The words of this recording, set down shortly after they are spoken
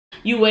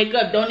You wake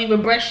up, don't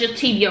even brush your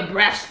teeth, your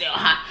breath still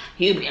hot.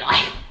 You be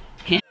like,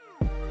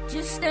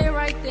 just stay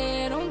right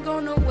there, don't go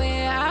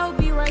nowhere, I'll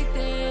be right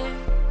there.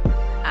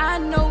 I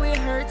know it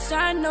hurts,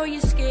 I know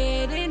you're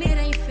scared, and it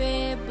ain't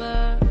fair,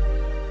 but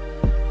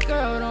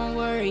girl, don't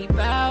worry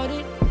about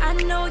it. I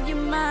know your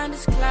mind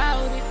is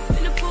clouded,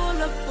 finna pull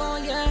up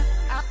on ya.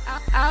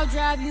 I'll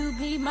drive you,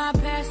 be my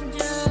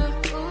passenger.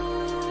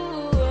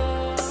 Ooh,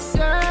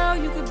 girl,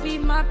 you could be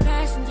my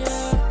passenger.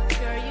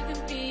 Girl, you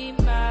could be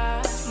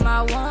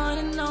my one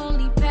and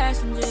only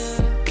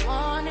passenger.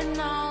 One and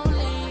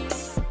only.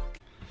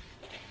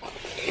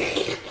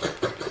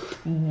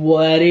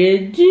 what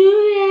it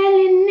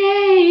do,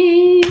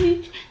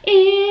 LNH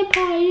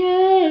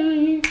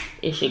Empire?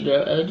 It's your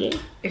girl OJ.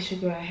 It's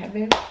your girl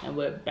Heaven. And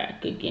we're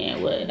back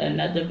again with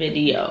another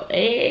video.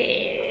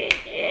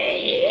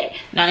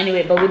 Now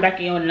anyway, but we're back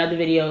again with another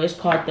video. It's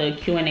called the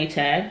Q&A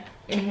tag.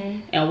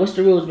 And what's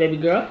the rules, baby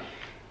girl?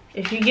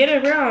 If you get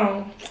it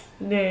wrong,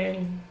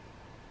 then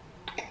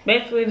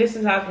basically this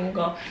is how it's gonna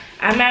go.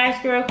 I'm gonna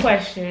ask her a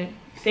question.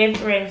 Say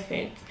for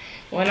instance,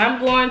 when I'm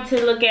going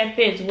to look at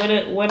this,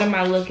 what am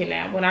I looking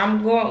at? When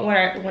I'm going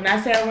when I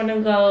say I want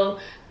to go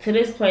to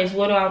this place,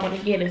 what do I want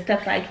to get and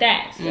stuff like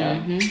that. So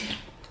I'm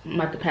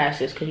about to pass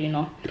this because you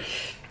know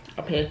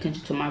I pay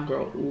attention to my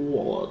girl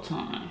all the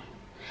time.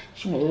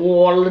 She want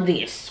all of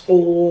this,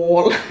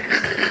 all.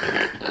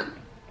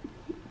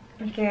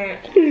 Okay.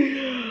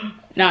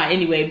 Nah,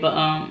 anyway,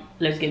 but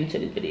let's get into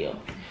this video.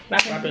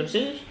 Rock, paper,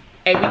 scissors.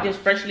 Hey, we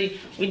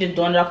just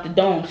doing it off the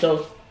dome,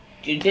 so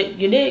you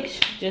digs,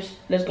 just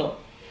let's go.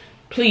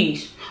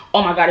 Please,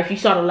 oh my god, if you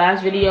saw the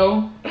last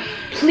video,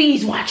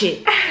 please watch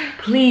it.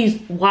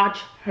 Please watch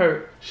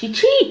her. She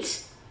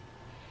cheats.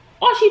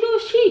 All she do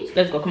is cheat.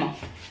 Let's go, come on.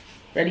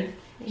 Ready,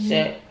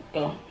 set,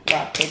 go.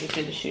 Rock, paper,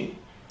 scissors, shoot.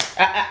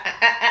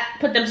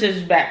 Put them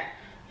scissors back.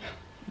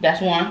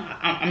 That's one.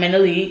 I'm in the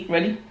lead.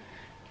 Ready?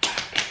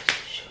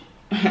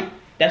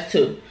 That's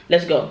two.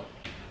 Let's go.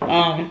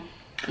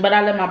 But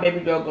I let my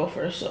baby girl go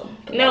first, so.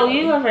 No,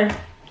 you go first.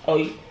 Oh,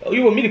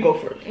 you want me to go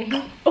first?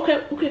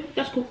 Okay,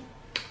 that's cool.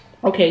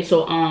 Okay,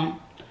 so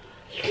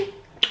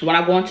when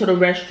I go into the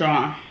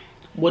restaurant,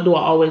 what do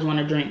I always want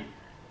to drink?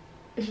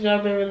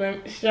 Strawberry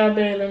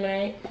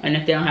lemonade. And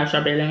if they don't have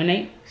strawberry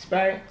lemonade,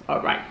 Sprite. all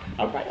right.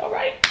 My nigga, all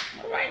right.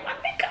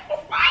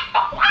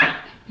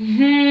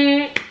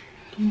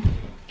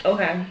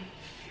 Okay.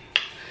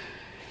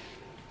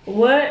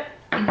 What?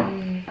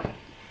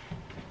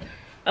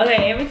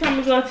 Okay, every time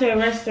we go to a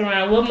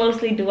restaurant, what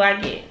mostly do I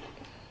get?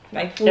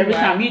 Like food. Every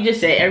time, you just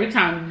said every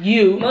time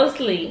you.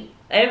 Mostly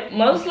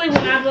when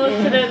I go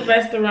to the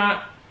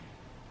restaurant,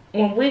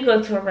 when we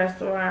go to a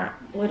restaurant,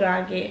 what do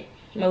I get?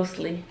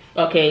 Mostly.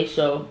 Okay,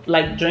 so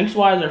like drinks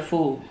wise or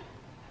food?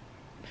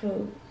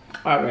 Food.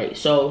 All right,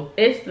 so.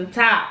 It's the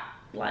top,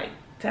 like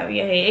top of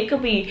your head. It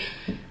could be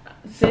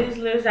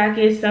Sizzlers, I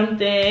get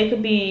something. It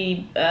could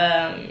be,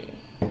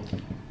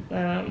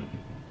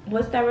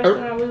 what's that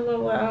restaurant we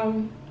went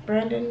with,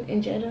 Brandon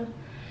and Jetta?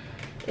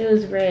 It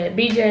was red.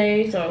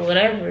 BJ's or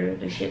whatever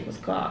the shit was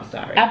called.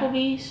 Sorry.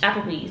 Applebee's,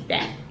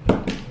 that.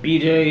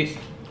 BJ's.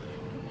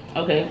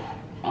 Okay.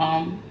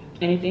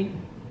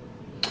 Anything?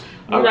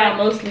 What do I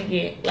mostly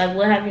get? Like,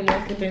 what have you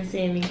mostly been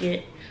seeing me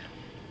get?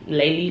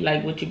 Lately,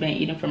 like what you been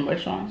eating from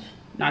restaurants?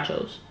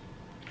 Nachos.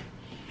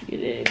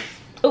 It is.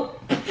 Oh.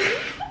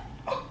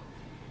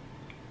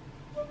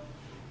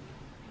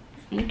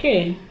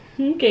 Okay.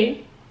 I'm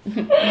sorry.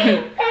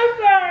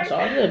 It's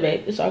all good,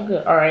 babe. It's all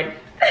good. All right.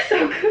 That's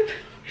so good.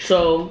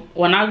 So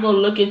when I go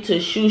look into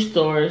shoe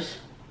stores,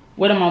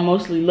 what am I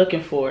mostly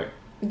looking for?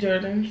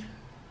 Jordans.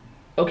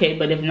 Okay,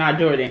 but if not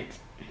Jordans?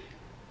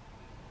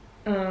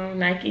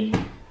 Nike.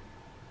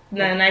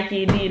 Not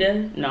Nike,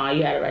 Adidas. No,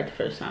 you had it right the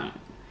first time.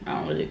 I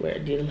don't really wear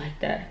Adidas like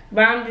that.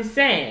 But I'm just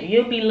saying,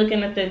 you'll be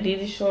looking at the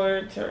Adidas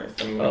shorts or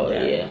something like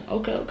that. Oh, yeah.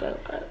 Okay.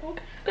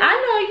 I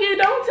know you.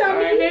 Don't tell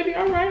me, baby.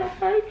 All right.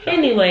 Sure.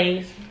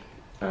 Anyways,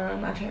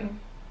 my turn.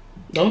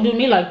 Don't do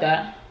me like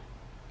that.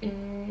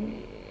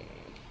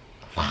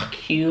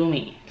 Fuck you,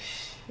 me.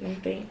 Let me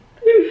think.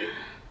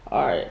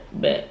 All right,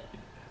 bet.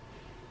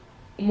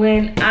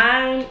 When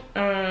I'm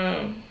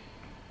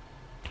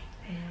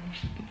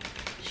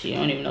She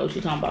don't even know what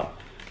you're talking about.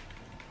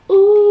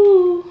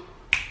 Ooh.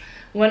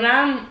 When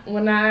I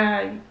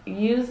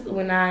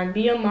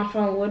be on my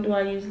phone, what do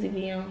I usually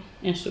be on?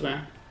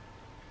 Instagram.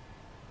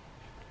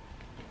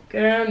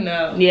 Girl,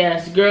 no.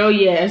 Yes, girl,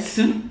 yes.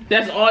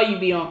 That's all you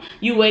be on.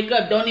 You wake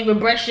up, don't even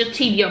brush your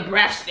teeth, your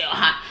breath still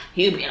hot.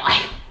 You be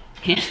like,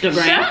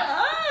 Instagram. Shut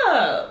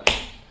up.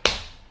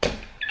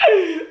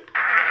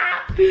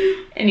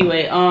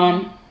 Anyway,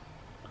 all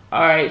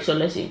right, so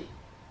let's see.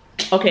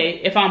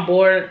 Okay, if I'm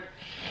bored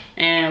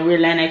and we're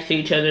laying next to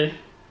each other,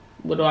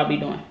 what do I be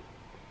doing?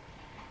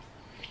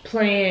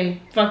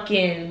 Playing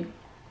fucking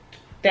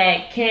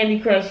that Candy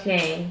Crush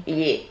game.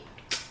 Yeah.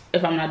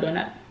 If I'm not doing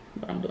that,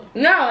 what I'm doing?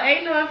 No,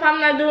 ain't no if I'm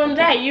not doing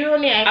that. You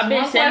only ask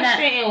one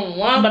question and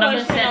one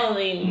question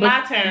only.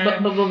 My turn.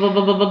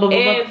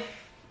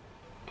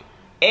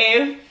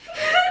 If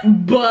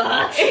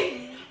but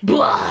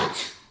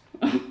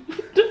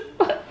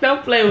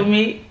Don't play with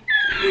me.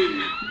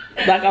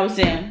 Like I was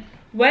saying.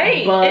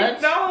 Wait,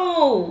 But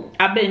no.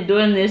 I've been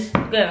doing this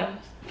Go.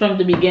 from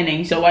the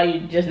beginning. So why you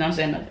just not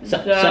saying nothing?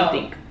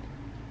 Something.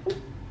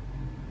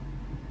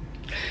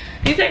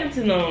 You taking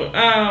too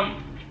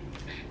long.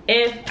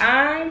 If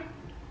I'm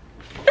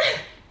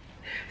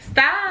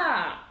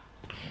stop.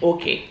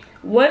 Okay.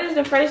 What is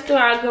the first store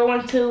I go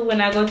into when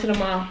I go to the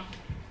mall?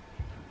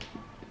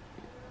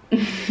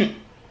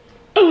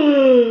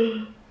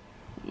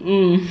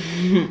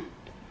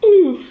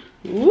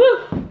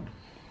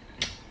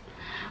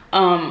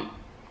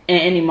 In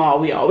any mall,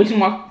 we always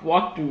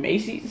walk through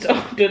Macy's. So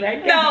do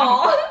that?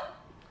 No.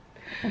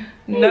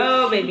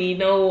 No, baby,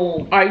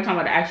 no. Are you talking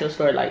about the actual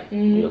store like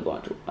you're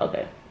going to?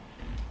 Okay.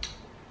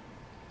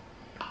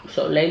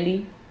 So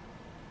lately,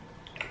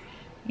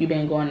 you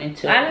been going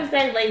into? I didn't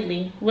say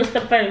lately. What's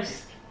the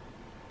first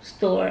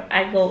store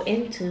I go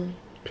into?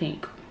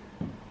 Pink.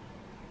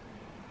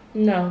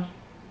 No.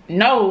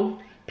 No.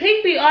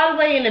 Pink be all the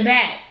way in the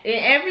back. In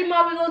every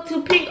mall we go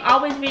to, Pink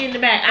always be in the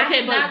back.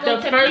 Okay, but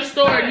the first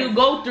store you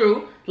go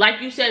through,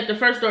 like you said, the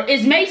first store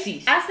is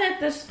Macy's. I said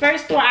the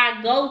first store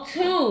I go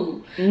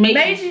to. Macy's.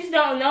 Macy's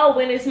don't know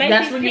when it's Macy's.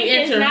 That's when you Pink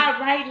enter. is not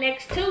right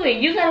next to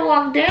it. You gotta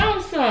walk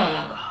down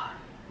some.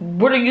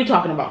 What are you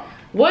talking about?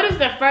 What is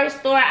the first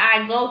store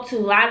I go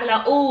to? I be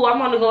like, ooh, I'm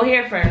gonna go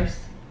here first.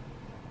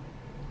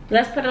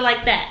 Let's put it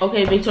like that.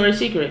 Okay, Victoria's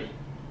Secret.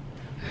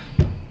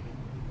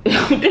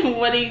 Then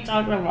what are you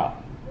talking about?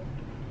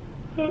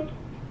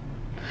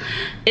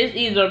 It's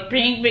either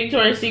Pink,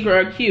 Victoria's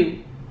Secret, or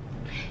Q.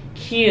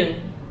 Q.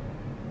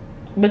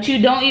 But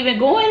you don't even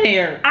go in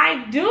there.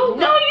 I do.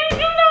 No, you do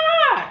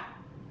not.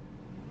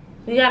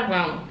 You got it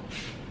wrong.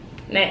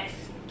 Next.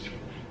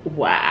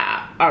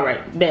 Wow. All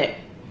right, bet.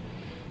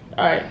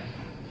 All right.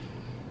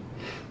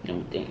 Let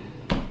me think.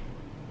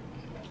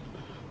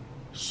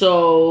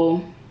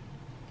 So,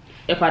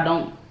 if I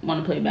don't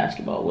want to play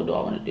basketball, what do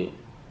I want to do?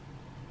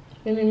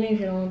 What do you mean if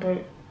you don't want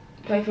to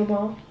play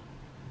football?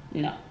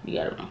 No, you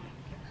got it wrong.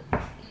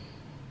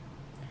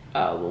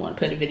 We want to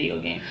play the video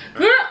game.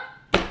 Girl.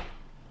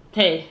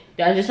 Hey,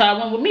 that's just how it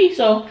went with me,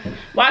 so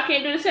why I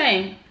can't do the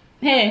same?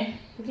 Hey.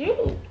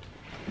 You.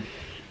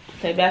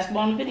 Play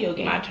basketball in the video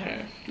game. My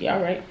turn. Yeah,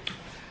 all right.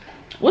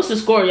 What's the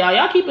score, y'all?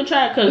 Y'all keeping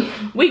track, because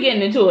we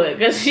getting into it.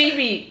 Because she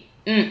be...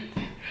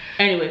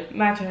 Anyway.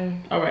 My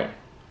turn. All right.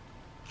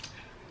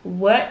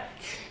 What?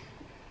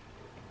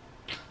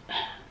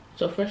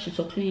 So fresh and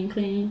so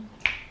clean.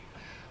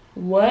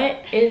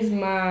 What is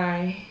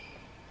my...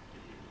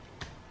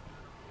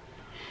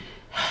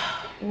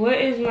 What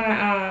is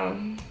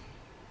my,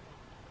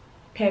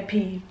 pet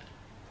peeve?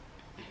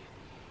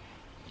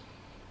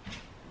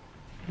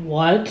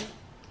 What?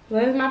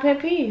 What is my pet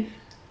peeve?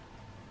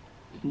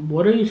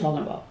 What are you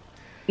talking about?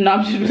 No,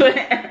 I'm just playing.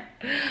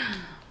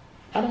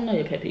 I don't know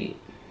your pet peeve.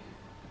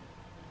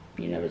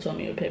 You never told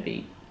me your pet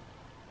peeve.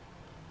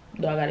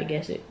 Do I gotta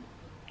guess it?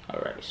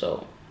 Alright,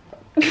 so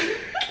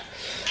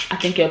I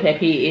think your pet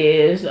peeve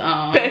is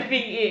Pet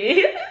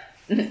peeve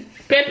is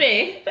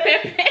Pepe.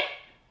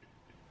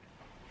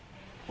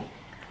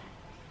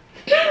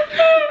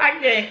 I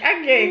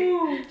can't.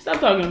 Ooh. Stop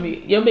talking to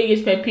me. Your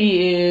biggest pet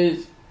peeve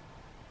is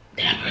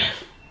damn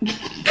breath.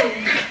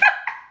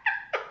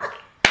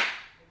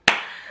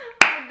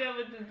 I'm done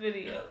with this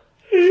video.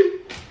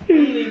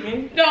 I'm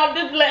leaving. No, I'm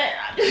just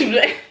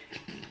playing.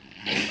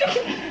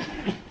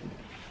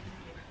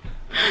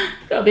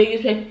 Your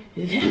biggest pet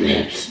peeve is damn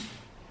lips.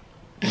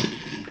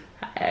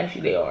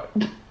 Actually, they are.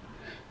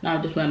 No,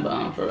 I'm just playing,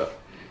 but for real.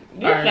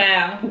 You're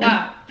foul.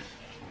 Wow.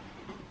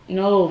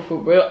 No, for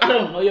real. I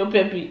don't know your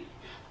pet peeve.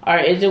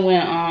 Alright, is it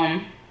when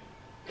I'm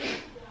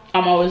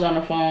always on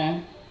the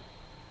phone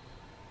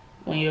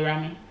when you're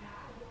around me?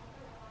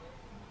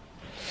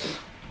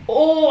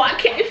 Oh, I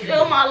can't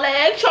feel my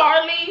leg,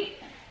 Charlie.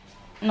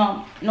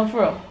 No,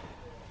 for real.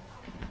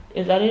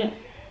 Is that it?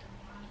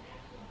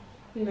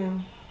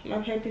 No.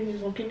 My pet peeve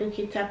is when people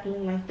keep tapping me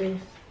like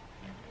this.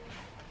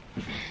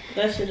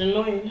 That shit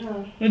annoying,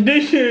 huh?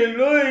 This shit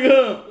annoying,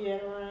 huh? Yeah,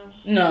 around.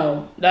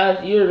 No,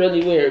 you're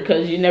really weird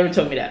because you never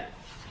told me that.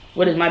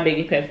 What is my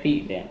biggest pet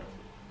peeve then?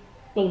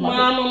 What is my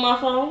Mom on my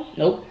phone?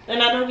 Nope.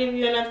 And I don't give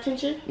you enough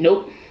attention?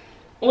 Nope.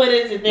 What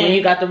is it then? When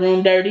you got the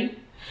room dirty?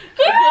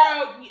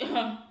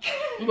 Girl.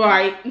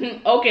 Right.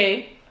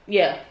 Okay.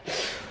 Yeah.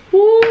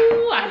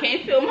 Ooh, I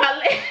can't feel my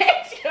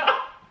legs, y'all.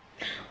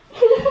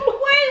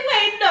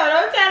 Wait, no,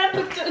 don't try to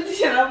put your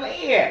shit over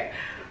here.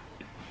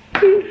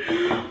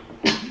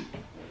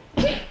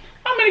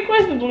 How many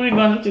questions were we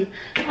going to?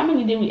 How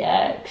many did we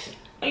ask?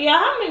 Yeah,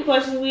 how many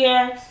questions we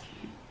asked?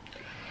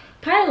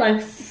 Probably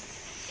like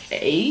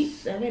 8,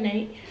 7,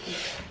 8,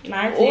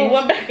 9, 10. Oh,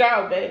 what back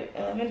out, babe?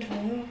 11,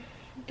 12,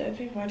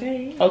 13,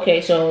 14. Okay,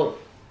 so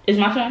it's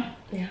my turn?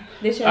 Yeah.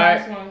 This your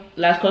Alright, last one.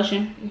 last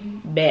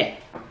question? Bet.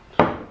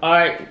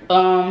 Alright,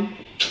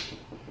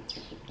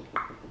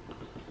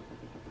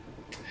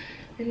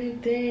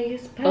 Anything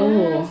is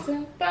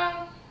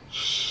possible.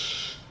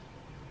 Shh.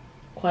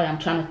 Quiet, I'm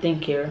trying to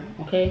think here,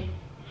 okay?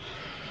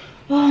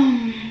 Let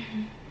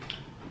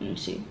me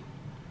see.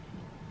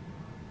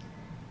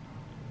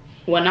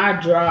 When I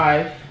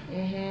drive,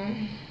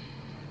 Mhm.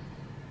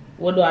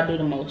 what do I do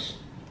the most?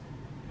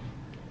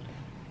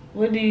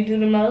 What do you do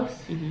the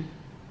most Mhm.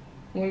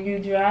 when you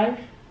drive?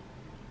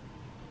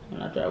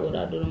 When I drive, what do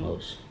I do the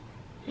most?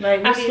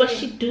 Like, I swear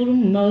she do the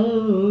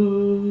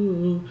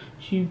most.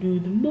 She do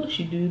the most.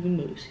 She do the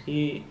most.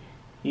 Yeah,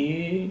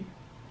 yeah.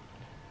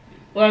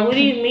 Like, what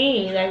do you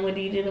mean? Like, what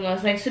do you do the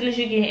most? Like, as soon as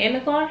you get in the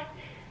car,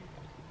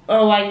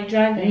 or while you're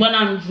driving? When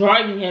I'm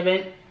driving,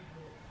 Heaven.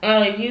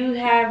 You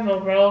have a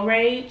road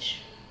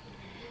rage,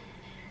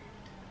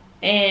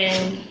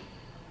 and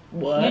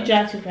What? you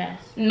drive too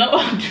fast. No,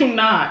 I do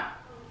not.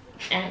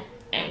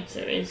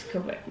 Answer is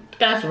correct.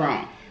 That's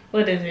wrong.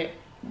 What is it?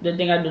 The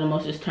thing I do the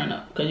most is turn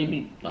up, cause you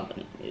be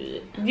bumping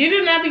it. You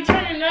do not be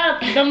turning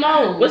up the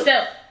most. What's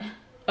that?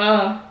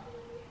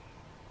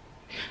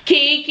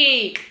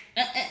 Kiki.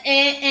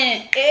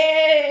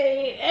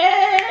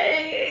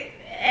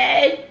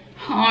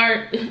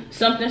 Heart.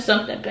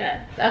 Something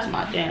bad. That's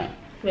my jam.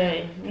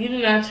 Right. You do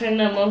not turn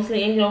up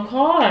mostly in your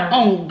car.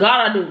 Oh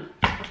God, I do.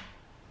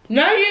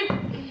 No, you.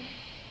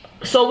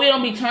 So we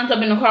don't be turned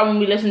up in the car when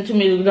we listen to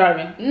music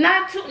driving.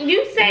 Not to.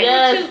 You say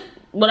Yes.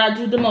 What I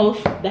do the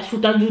most. That's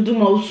what I do the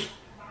most.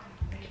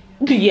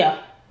 Yeah.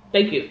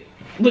 Thank you.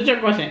 What's your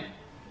question?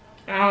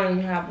 I don't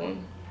even have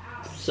one.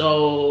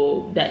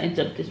 So that ends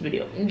up this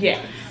video. Yes.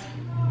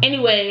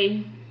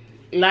 Anyway,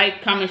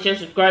 like, comment, share,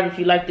 subscribe if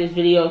you like this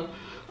video.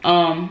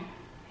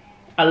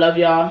 I love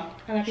y'all.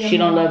 She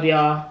don't love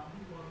y'all.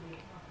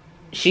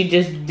 She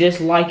just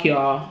dislike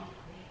y'all.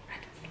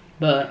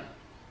 But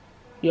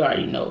you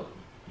already know.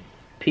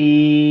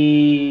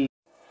 Peace.